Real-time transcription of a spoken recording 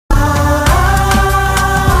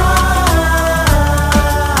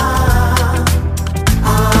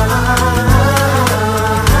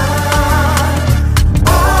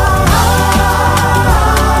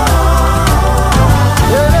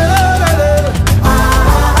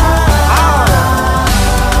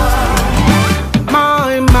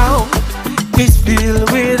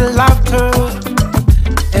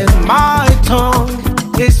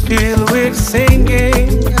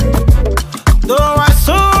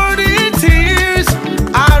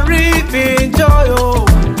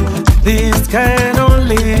can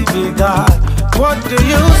only be God. What do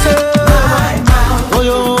you say? My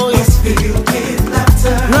mouth is filled with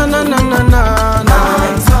laughter. Na na na na na na.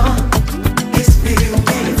 My tongue is filled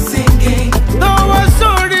with singing. Though I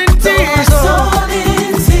sowed in tears,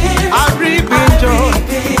 I reap in joy.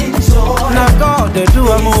 Now God they do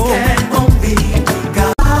a move.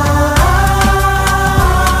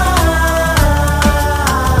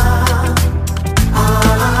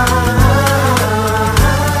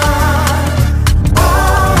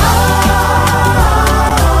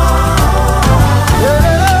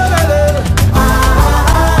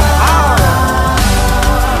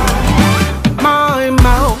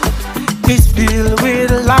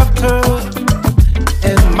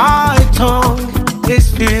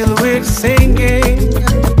 Filled with singing.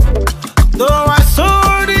 Though I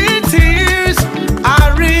sowed in tears,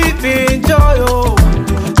 I reap in joy. Oh,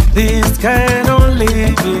 this can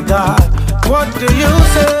only be God. What do you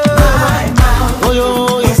say? My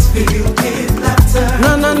mouth is filled with laughter.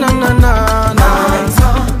 Na na na na na na. My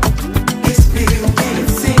tongue is filled with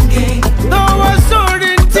singing. Though I sowed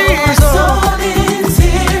in tears,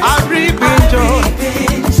 I reap in joy.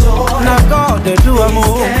 Now God they do a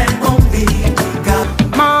move.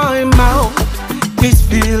 My mouth is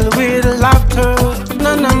filled with laughter.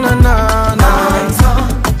 Na na na na na. My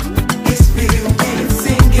tongue is filled with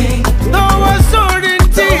singing. Though I sowed in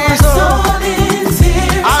tears,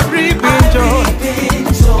 I reap in joy.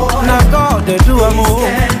 Now God they do a move.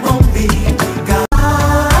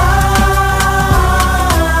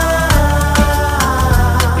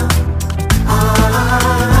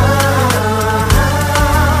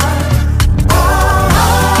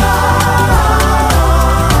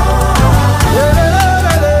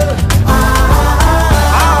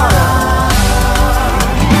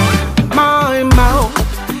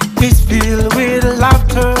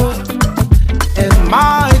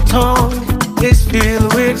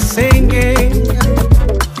 Filled with singing.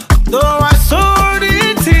 Though I sowed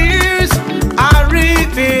in tears, I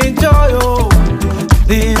reap in joy. Oh,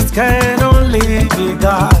 this can only be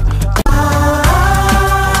God.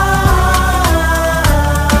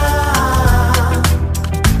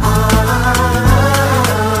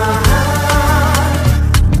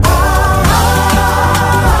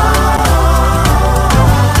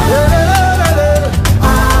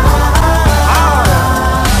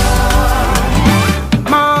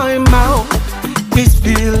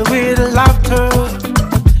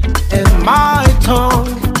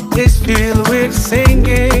 Filled with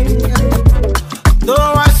singing.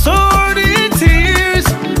 Though I sowed in tears,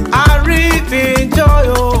 I reap in joy.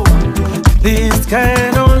 Oh, this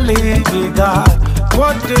can only be God.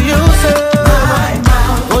 What do you say? My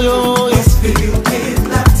mouth